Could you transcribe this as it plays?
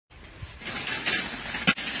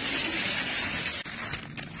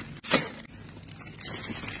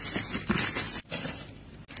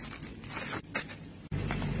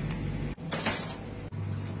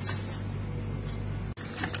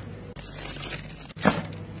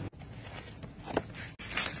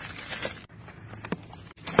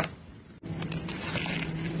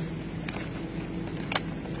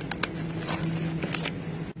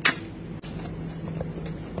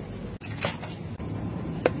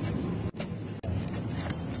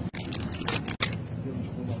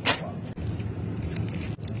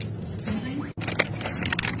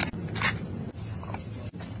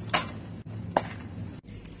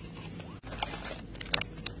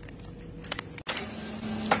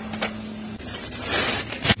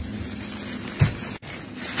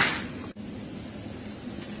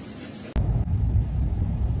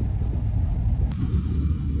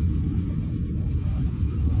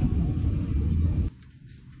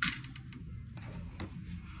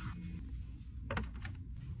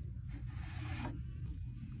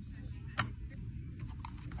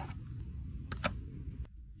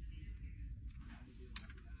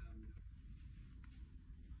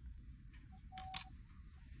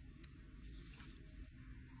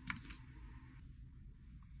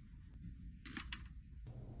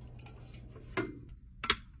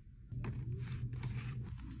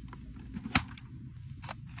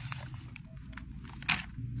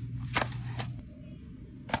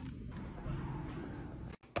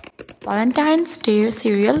Valentine's Day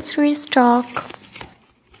cereals restock.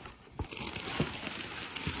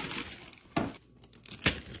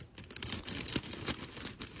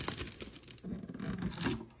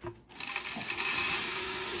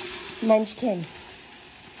 Munchkin.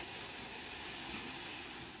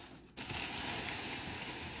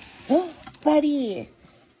 Buddy.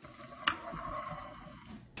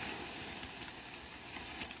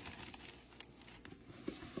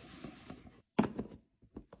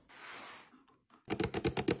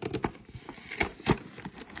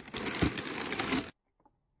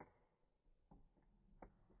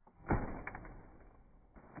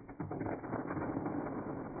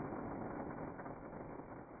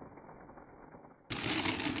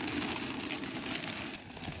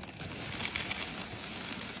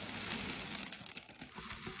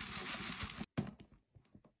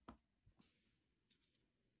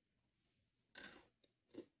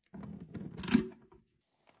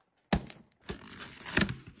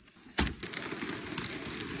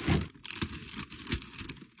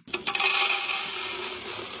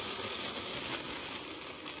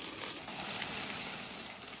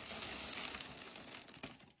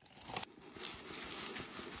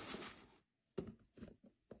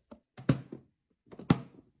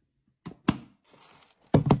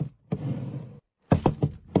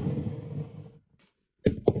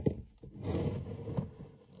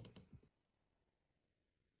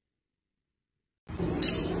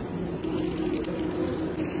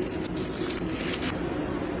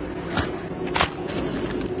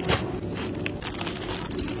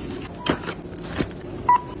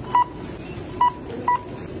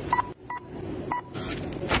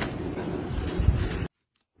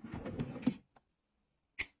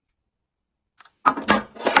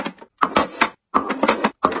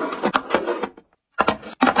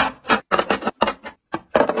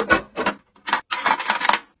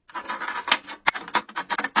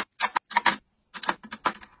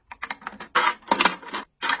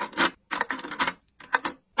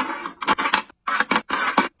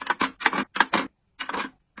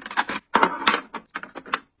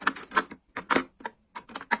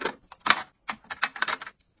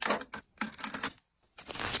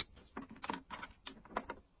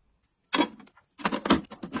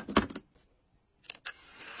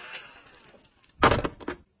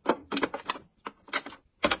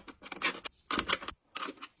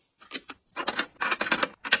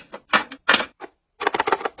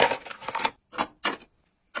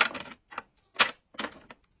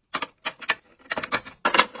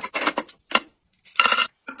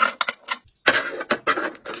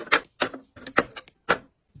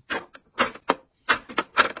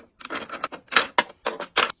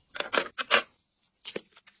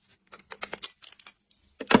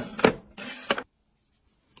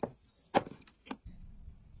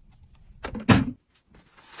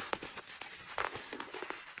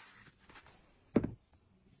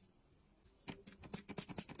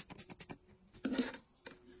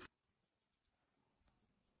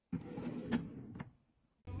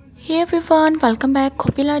 Hey everyone, welcome back.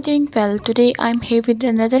 Hope you are doing well. Today I'm here with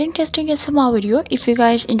another interesting ASMR video. If you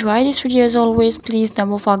guys enjoy this video as always, please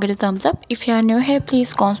never forget to thumbs up. If you are new here,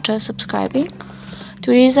 please consider subscribing.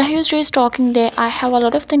 Today is a huge restocking day. I have a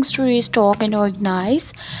lot of things to restock and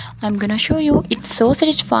organize. I'm gonna show you. It's so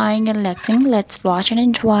satisfying and relaxing. Let's watch and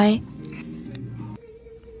enjoy.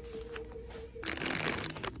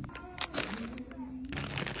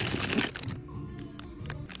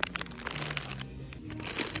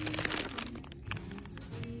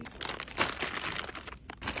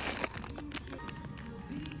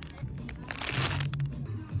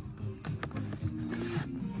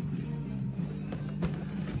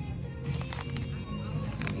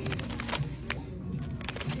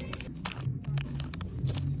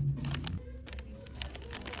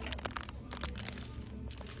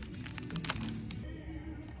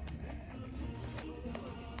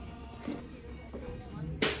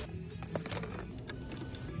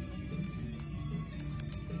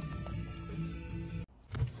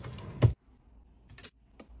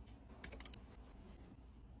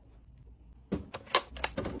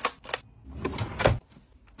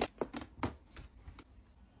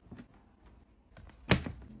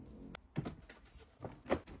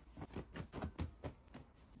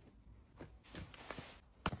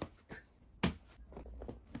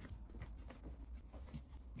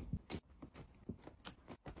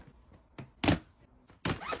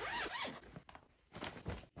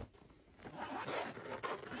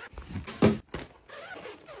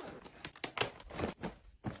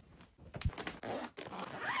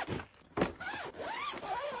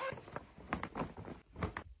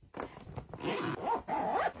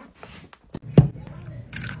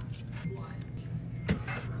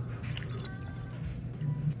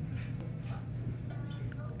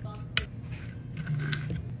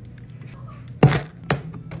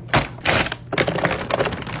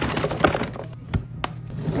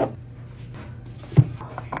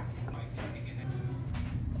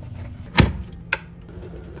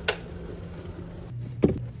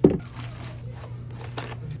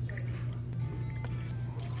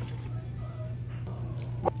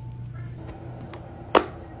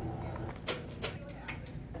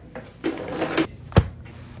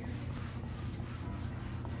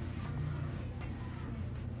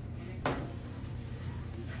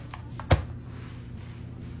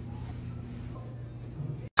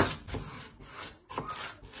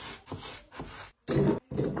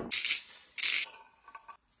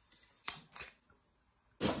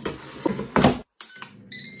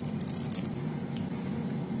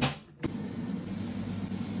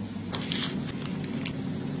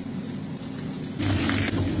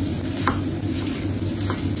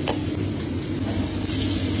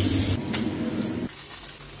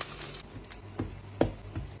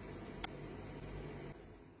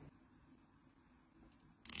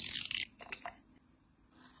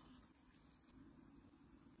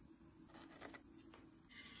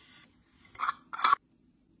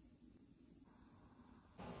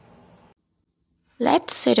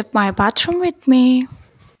 Let's set up my bathroom with me.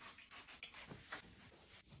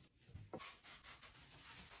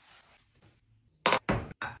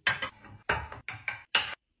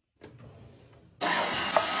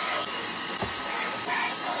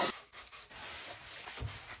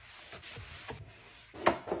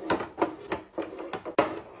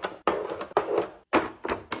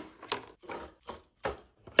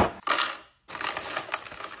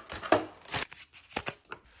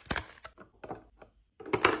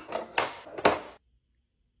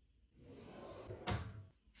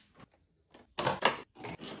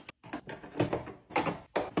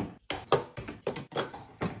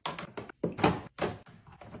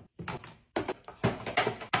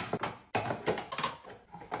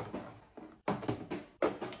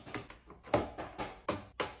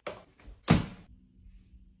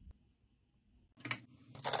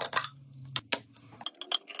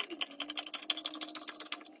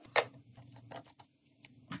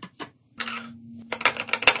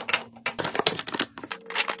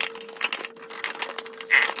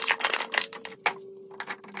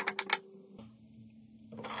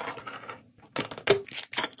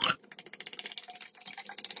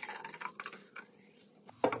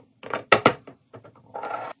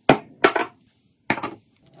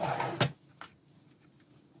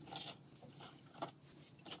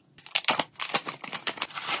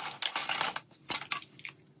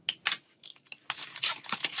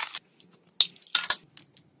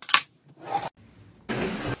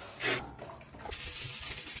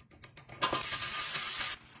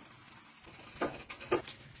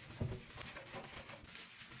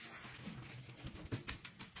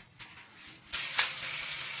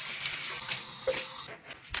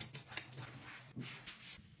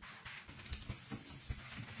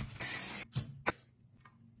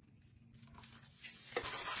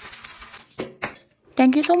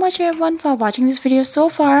 Thank you so much everyone for watching this video so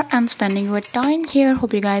far and spending your time here.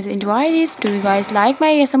 Hope you guys enjoy this. Do you guys like my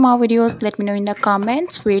ASMR videos? Let me know in the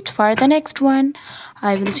comments. Wait for the next one.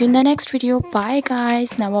 I will see you in the next video. Bye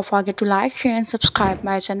guys. Never forget to like, share and subscribe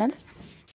my channel.